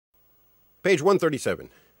Page 137.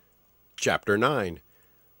 Chapter 9.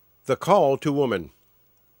 The Call to Woman.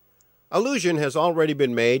 Allusion has already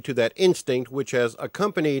been made to that instinct which has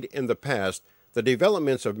accompanied in the past the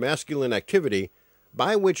developments of masculine activity,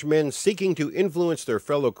 by which men seeking to influence their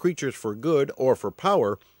fellow creatures for good or for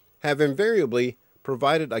power have invariably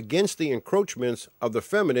provided against the encroachments of the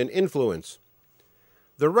feminine influence.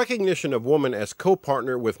 The recognition of woman as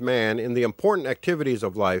co-partner with man in the important activities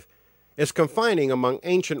of life is confining among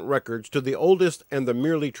ancient records to the oldest and the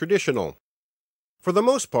merely traditional. For the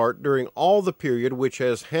most part, during all the period which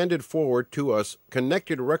has handed forward to us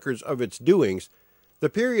connected records of its doings, the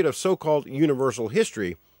period of so-called universal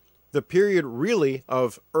history, the period really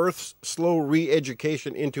of Earth's slow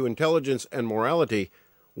re-education into intelligence and morality,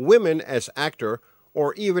 women as actor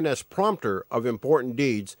or even as prompter of important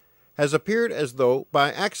deeds, has appeared as though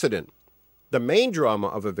by accident. The main drama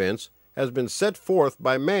of events has been set forth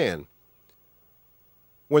by man.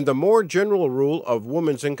 When the more general rule of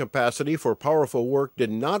woman's incapacity for powerful work did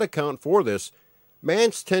not account for this,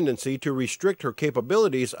 man's tendency to restrict her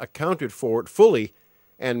capabilities accounted for it fully,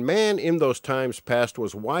 and man in those times past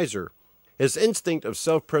was wiser. His instinct of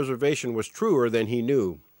self-preservation was truer than he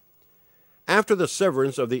knew. After the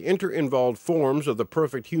severance of the inter-involved forms of the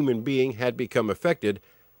perfect human being had become effected,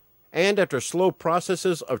 and after slow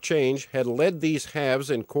processes of change had led these halves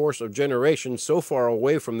in course of generations so far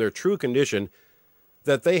away from their true condition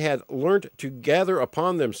that they had learnt to gather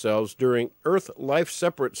upon themselves during Earth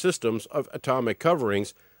life-separate systems of atomic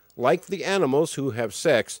coverings, like the animals who have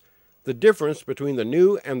sex, the difference between the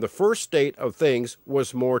new and the first state of things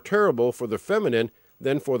was more terrible for the feminine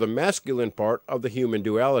than for the masculine part of the human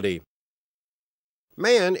duality.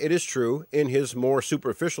 Man, it is true, in his more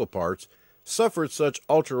superficial parts, suffered such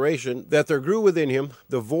alteration that there grew within him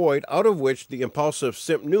the void out of which the impulsive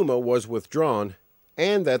Sympneumata was withdrawn,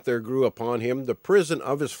 and that there grew upon him the prison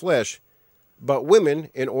of his flesh. But women,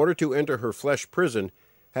 in order to enter her flesh prison,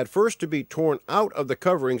 had first to be torn out of the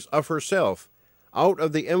coverings of herself, out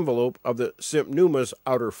of the envelope of the Sympneumata's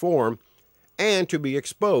outer form, and to be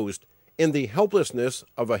exposed, in the helplessness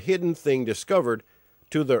of a hidden thing discovered,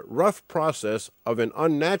 to the rough process of an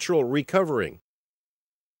unnatural recovering.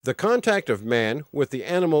 The contact of man with the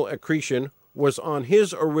animal accretion was on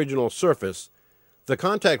his original surface. The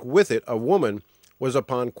contact with it of woman was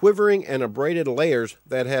upon quivering and abraded layers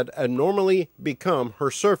that had abnormally become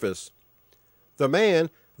her surface. The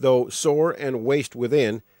man, though sore and waste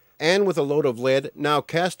within, and with a load of lead now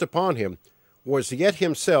cast upon him, was yet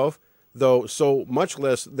himself, though so much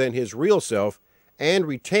less than his real self, and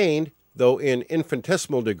retained, though in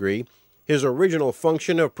infinitesimal degree, his original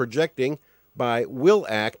function of projecting, by will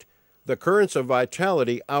act, the currents of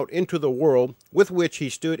vitality out into the world with which he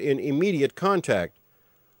stood in immediate contact.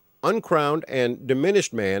 Uncrowned and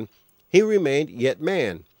diminished man, he remained yet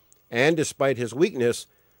man, and despite his weakness,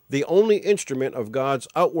 the only instrument of God's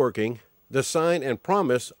outworking, the sign and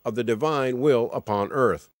promise of the divine will upon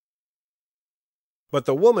earth. But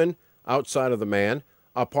the woman, outside of the man,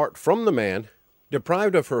 apart from the man,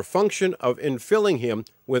 deprived of her function of infilling him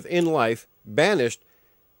within life, banished,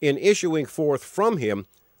 in issuing forth from him,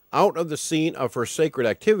 out of the scene of her sacred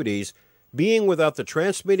activities, being without the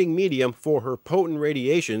transmitting medium for her potent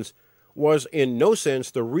radiations, was in no sense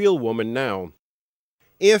the real woman now.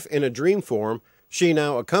 If, in a dream form, she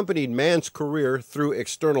now accompanied man's career through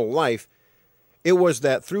external life, it was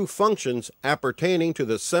that through functions appertaining to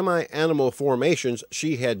the semi-animal formations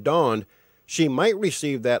she had donned, she might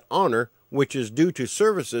receive that honor which is due to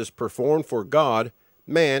services performed for God,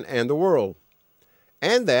 man, and the world,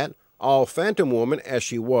 and that, all phantom woman as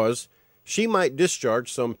she was, she might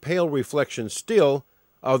discharge some pale reflection still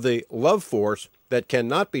of the love force that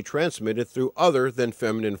cannot be transmitted through other than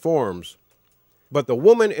feminine forms. But the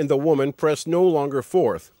woman in the woman pressed no longer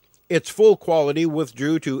forth. Its full quality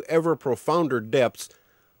withdrew to ever profounder depths,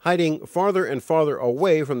 hiding farther and farther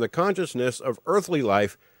away from the consciousness of earthly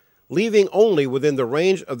life, leaving only within the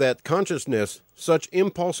range of that consciousness such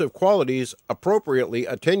impulsive qualities appropriately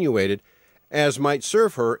attenuated as might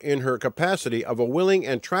serve her in her capacity of a willing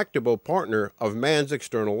and tractable partner of man's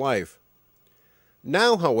external life.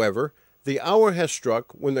 Now, however, the hour has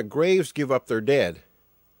struck when the graves give up their dead.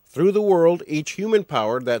 Through the world each human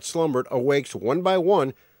power that slumbered awakes one by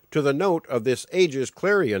one to the note of this age's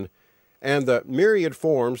clarion, and the myriad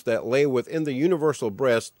forms that lay within the universal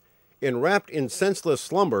breast, enwrapped in senseless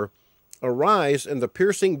slumber, arise in the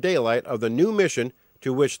piercing daylight of the new mission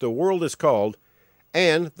to which the world is called,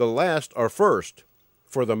 and the last are first,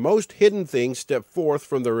 for the most hidden things step forth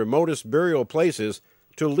from the remotest burial places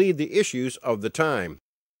to lead the issues of the time.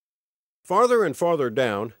 Farther and farther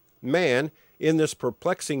down, man, in this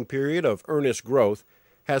perplexing period of earnest growth,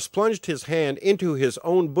 has plunged his hand into his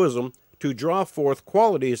own bosom to draw forth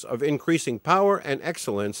qualities of increasing power and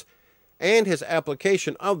excellence, and his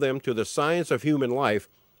application of them to the science of human life,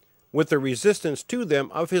 with the resistance to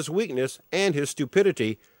them of his weakness and his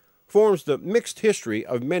stupidity, forms the mixed history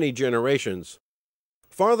of many generations.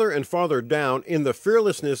 Farther and farther down in the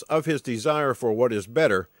fearlessness of his desire for what is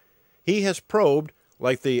better, he has probed,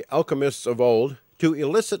 like the alchemists of old, to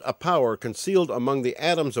elicit a power concealed among the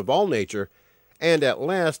atoms of all nature, and at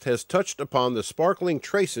last has touched upon the sparkling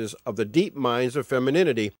traces of the deep mines of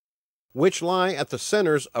femininity, which lie at the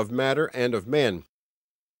centers of matter and of men.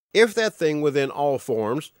 If that thing within all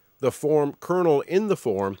forms, the form kernel in the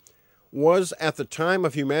form, was at the time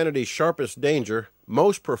of humanity's sharpest danger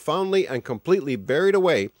most profoundly and completely buried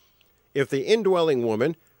away, if the indwelling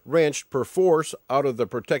woman, wrenched perforce out of the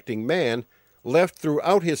protecting man, left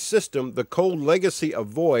throughout his system the cold legacy of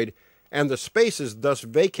void, and the spaces thus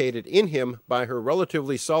vacated in him by her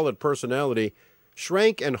relatively solid personality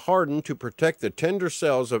shrank and hardened to protect the tender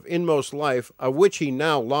cells of inmost life of which he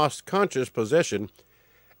now lost conscious possession,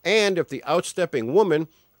 and if the outstepping woman,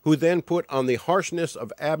 who then put on the harshness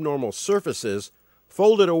of abnormal surfaces,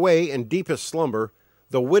 folded away in deepest slumber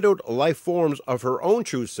the widowed life forms of her own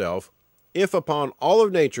true self, if upon all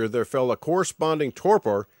of nature there fell a corresponding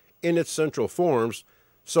torpor in its central forms,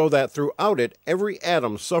 so that throughout it every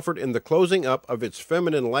atom suffered in the closing up of its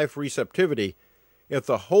feminine life receptivity, if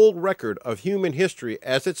the whole record of human history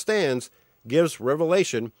as it stands gives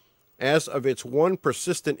revelation, as of its one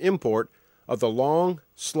persistent import, of the long,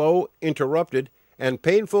 slow, interrupted, and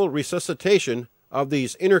painful resuscitation of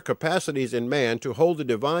these inner capacities in man to hold the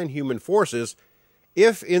divine human forces,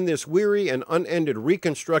 if in this weary and unended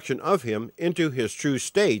reconstruction of him into his true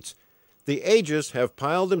states, the ages have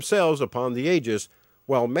piled themselves upon the ages,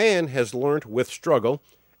 while man has learnt with struggle,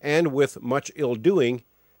 and with much ill-doing,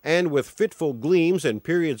 and with fitful gleams and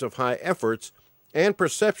periods of high efforts, and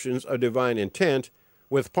perceptions of divine intent,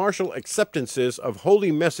 with partial acceptances of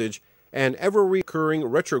holy message, and ever-recurring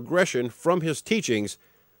retrogression from his teachings,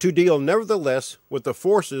 to deal nevertheless with the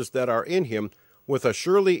forces that are in him, with a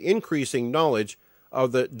surely increasing knowledge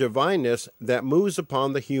of the divineness that moves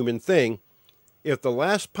upon the human thing, if the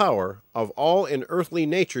last power of all in earthly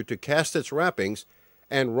nature to cast its wrappings,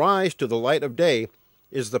 and rise to the light of day,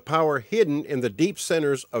 is the power hidden in the deep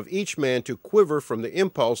centers of each man to quiver from the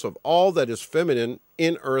impulse of all that is feminine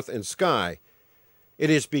in earth and sky. It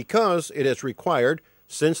is because it has required,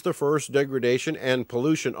 since the first degradation and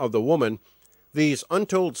pollution of the woman, these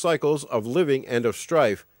untold cycles of living and of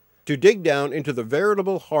strife, to dig down into the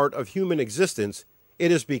veritable heart of human existence.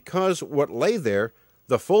 It is because what lay there,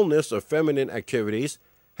 the fullness of feminine activities,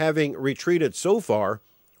 having retreated so far,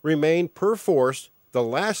 remained perforce the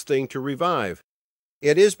last thing to revive.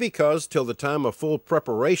 It is because, till the time of full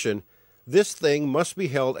preparation, this thing must be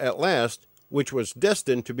held at last, which was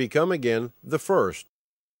destined to become again the first.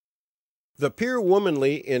 The pure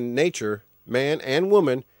womanly in nature, man and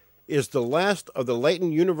woman, is the last of the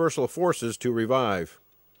latent universal forces to revive.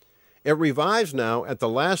 It revives now at the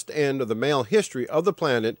last end of the male history of the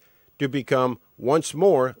planet to become once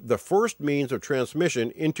more the first means of transmission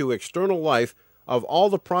into external life of all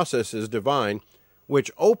the processes divine, which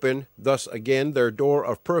open thus again their door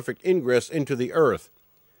of perfect ingress into the earth.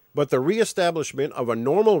 But the reestablishment of a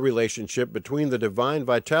normal relationship between the divine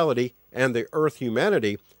vitality and the earth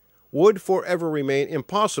humanity would forever remain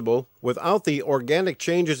impossible without the organic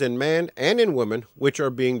changes in man and in woman which are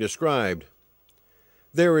being described.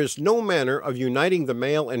 There is no manner of uniting the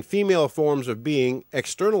male and female forms of being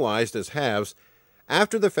externalized as halves,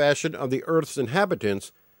 after the fashion of the earth's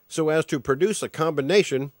inhabitants, so as to produce a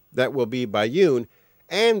combination that will be biune,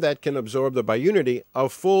 and that can absorb the biunity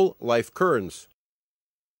of full life currents.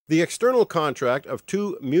 The external contract of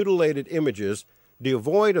two mutilated images,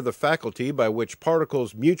 devoid of the faculty by which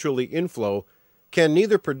particles mutually inflow, can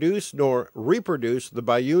neither produce nor reproduce the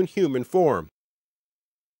biune human form.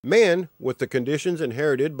 Man, with the conditions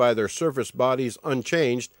inherited by their surface bodies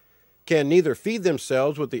unchanged, can neither feed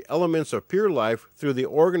themselves with the elements of pure life through the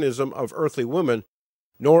organism of earthly woman,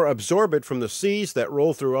 nor absorb it from the seas that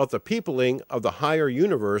roll throughout the peopling of the higher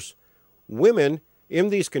universe. Women, in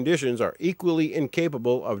these conditions, are equally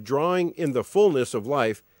incapable of drawing in the fullness of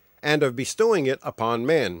life and of bestowing it upon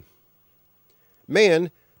men. Men,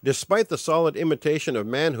 despite the solid imitation of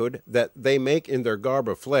manhood that they make in their garb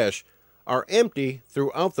of flesh, are empty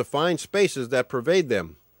throughout the fine spaces that pervade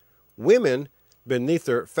them. Women, beneath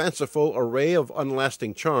their fanciful array of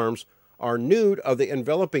unlasting charms, are nude of the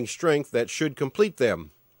enveloping strength that should complete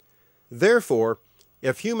them. Therefore,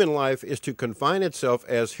 if human life is to confine itself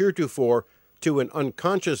as heretofore to an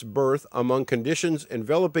unconscious birth among conditions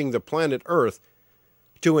enveloping the planet Earth,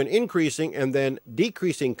 to an increasing and then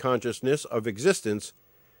decreasing consciousness of existence,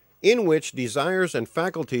 in which desires and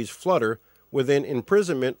faculties flutter within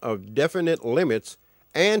imprisonment of definite limits,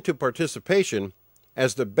 and to participation,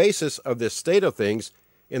 as the basis of this state of things,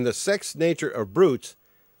 in the sex nature of brutes,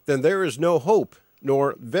 then there is no hope,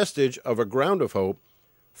 nor vestige of a ground of hope,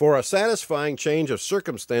 for a satisfying change of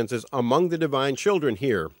circumstances among the divine children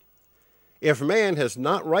here. If man has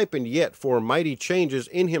not ripened yet for mighty changes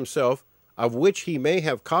in himself, of which he may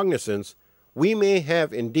have cognizance, we may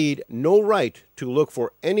have indeed no right to look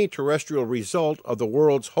for any terrestrial result of the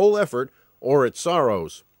world's whole effort or its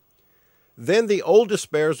sorrows. Then the old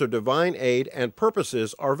despairs of divine aid and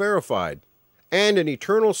purposes are verified, and an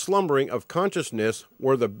eternal slumbering of consciousness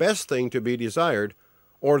were the best thing to be desired,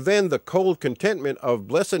 or then the cold contentment of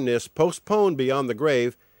blessedness postponed beyond the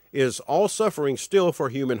grave is all suffering still for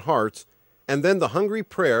human hearts, and then the hungry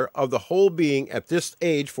prayer of the whole being at this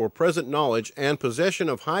age for present knowledge and possession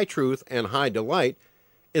of high truth and high delight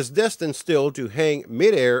is destined still to hang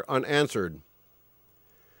mid-air unanswered.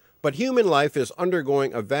 But human life is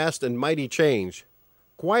undergoing a vast and mighty change.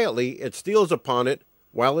 Quietly it steals upon it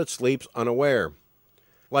while it sleeps unaware.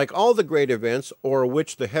 Like all the great events o'er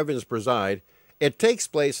which the heavens preside, it takes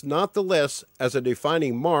place not the less as a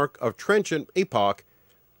defining mark of trenchant epoch,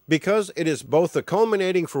 because it is both the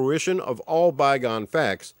culminating fruition of all bygone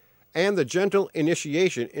facts and the gentle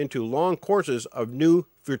initiation into long courses of new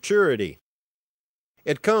futurity.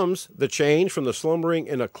 It comes, the change from the slumbering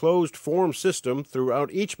in a closed form system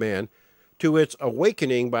throughout each man, to its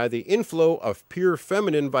awakening by the inflow of pure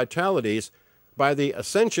feminine vitalities, by the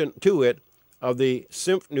ascension to it of the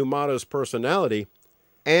Sympneumata's personality,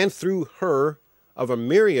 and through her of a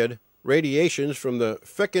myriad radiations from the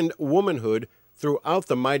fecund womanhood throughout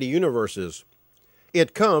the mighty universes.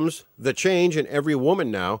 It comes, the change in every woman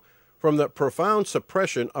now, from the profound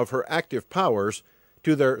suppression of her active powers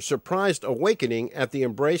to their surprised awakening at the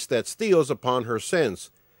embrace that steals upon her sense,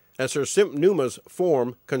 as her Sympneuma's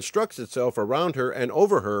form constructs itself around her and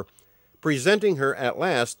over her, presenting her at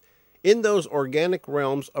last in those organic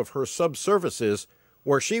realms of her subsurfaces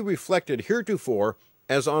where she reflected heretofore,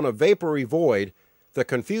 as on a vapory void, the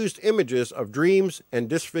confused images of dreams and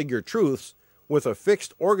disfigured truths, with a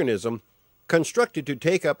fixed organism, constructed to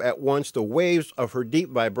take up at once the waves of her deep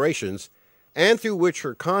vibrations, and through which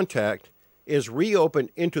her contact is reopened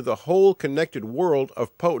into the whole connected world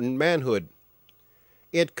of potent manhood.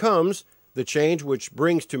 It comes, the change which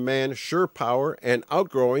brings to man sure power and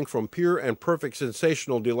outgrowing from pure and perfect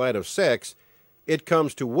sensational delight of sex. It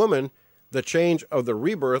comes to woman, the change of the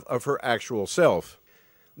rebirth of her actual self.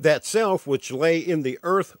 That self which lay in the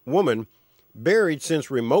earth woman, buried since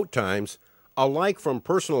remote times, alike from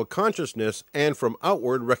personal consciousness and from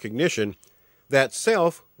outward recognition, that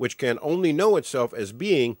self which can only know itself as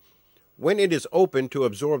being, when it is open to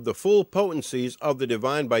absorb the full potencies of the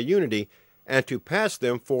divine by unity, and to pass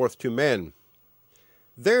them forth to men.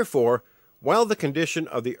 Therefore, while the condition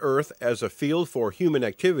of the earth as a field for human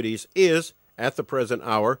activities is, at the present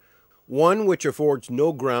hour, one which affords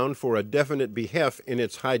no ground for a definite behef in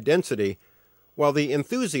its high density, while the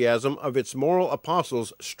enthusiasm of its moral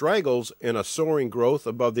apostles straggles in a soaring growth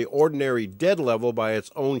above the ordinary dead level by its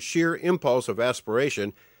own sheer impulse of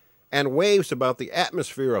aspiration, and waves about the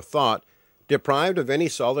atmosphere of thought, deprived of any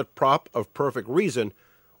solid prop of perfect reason,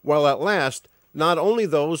 while at last not only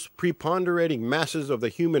those preponderating masses of the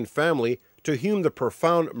human family to whom the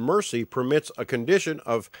profound mercy permits a condition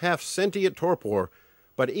of half-sentient torpor,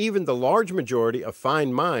 but even the large majority of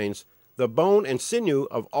fine minds, the bone and sinew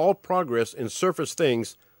of all progress in surface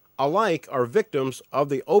things, alike are victims of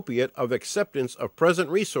the opiate of acceptance of present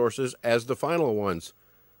resources as the final ones,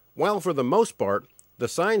 while for the most part the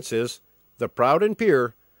sciences, the proud and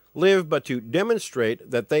pure, live but to demonstrate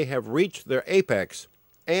that they have reached their apex,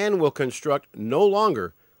 and will construct no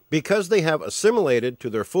longer, because they have assimilated to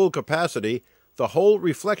their full capacity the whole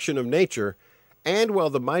reflection of nature, and while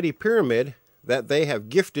the mighty pyramid that they have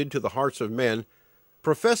gifted to the hearts of men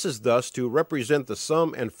professes thus to represent the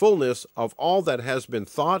sum and fullness of all that has been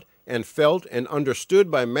thought and felt and understood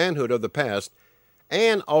by manhood of the past,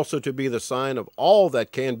 and also to be the sign of all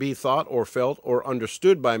that can be thought or felt or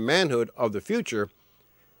understood by manhood of the future,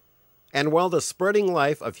 and while the spreading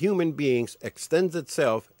life of human beings extends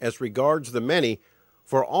itself as regards the many,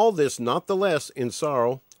 for all this not the less in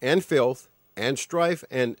sorrow and filth and strife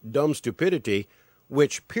and dumb stupidity,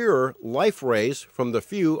 which purer life rays from the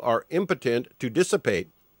few are impotent to dissipate,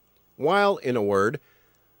 while, in a word,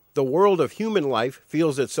 the world of human life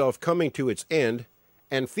feels itself coming to its end,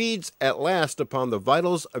 and feeds at last upon the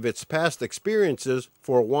vitals of its past experiences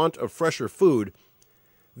for want of fresher food,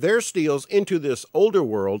 there steals into this older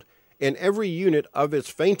world in every unit of its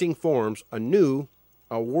fainting forms anew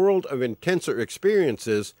a world of intenser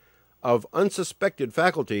experiences, of unsuspected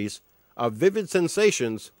faculties, of vivid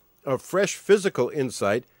sensations, of fresh physical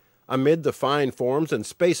insight amid the fine forms and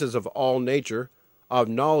spaces of all nature, of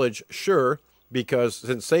knowledge sure, because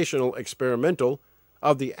sensational experimental,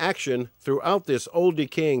 of the action throughout this old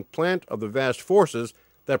decaying plant of the vast forces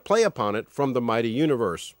that play upon it from the mighty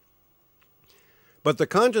universe. But the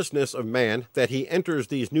consciousness of man that he enters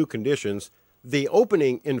these new conditions, the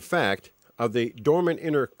opening, in fact, of the dormant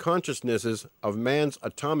inner consciousnesses of man's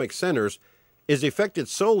atomic centers, is effected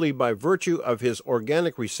solely by virtue of his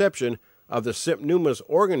organic reception of the Sympneuma's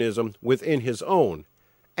organism within his own,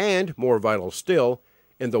 and, more vital still,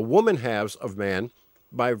 in the woman halves of man,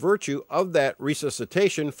 by virtue of that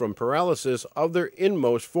resuscitation from paralysis of their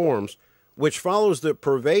inmost forms, which follows the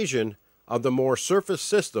pervasion of the more surface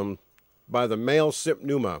system by the male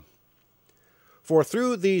Sympneuma. For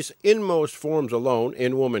through these inmost forms alone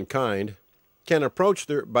in womankind can approach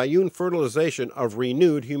the biune fertilization of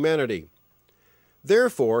renewed humanity.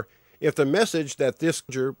 Therefore, if the message that this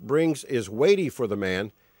brings is weighty for the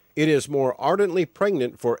man, it is more ardently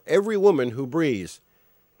pregnant for every woman who breathes.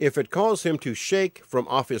 If it calls him to shake from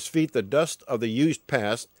off his feet the dust of the used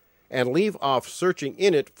past, and leave off searching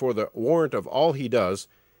in it for the warrant of all he does,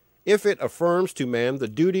 if it affirms to man the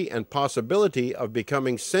duty and possibility of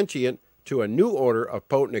becoming sentient to a new order of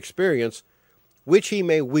potent experience, which he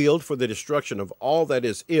may wield for the destruction of all that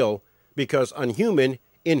is ill, because unhuman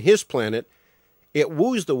in his planet, it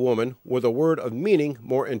woos the woman with a word of meaning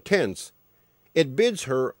more intense. It bids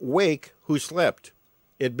her wake who slept.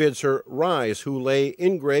 It bids her rise who lay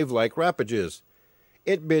in grave like rapages.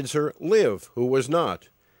 It bids her live who was not,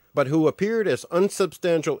 but who appeared as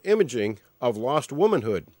unsubstantial imaging of lost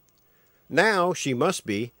womanhood. Now she must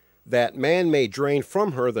be, that man may drain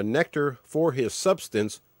from her the nectar for his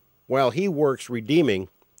substance, while he works redeeming.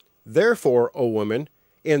 Therefore, O woman,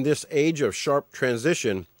 in this age of sharp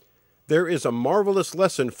transition, there is a marvelous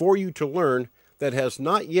lesson for you to learn that has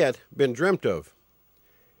not yet been dreamt of.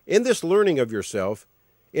 In this learning of yourself,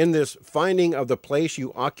 in this finding of the place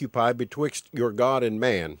you occupy betwixt your God and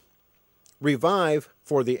man, revive,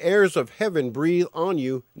 for the airs of heaven breathe on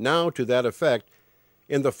you now to that effect,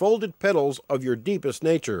 in the folded petals of your deepest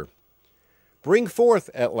nature. Bring forth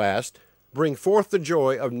at last, bring forth the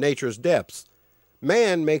joy of nature's depths.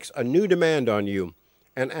 Man makes a new demand on you,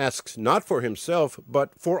 and asks not for himself,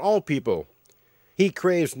 but for all people. He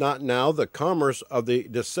craves not now the commerce of the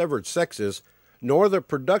dissevered sexes, nor the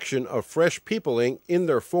production of fresh peopling in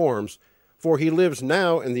their forms, for he lives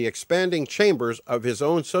now in the expanding chambers of his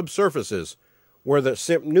own subsurfaces, where the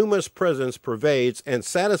Sympneuma's presence pervades and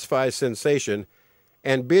satisfies sensation,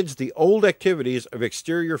 and bids the old activities of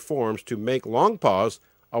exterior forms to make long pause,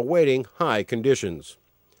 awaiting high conditions.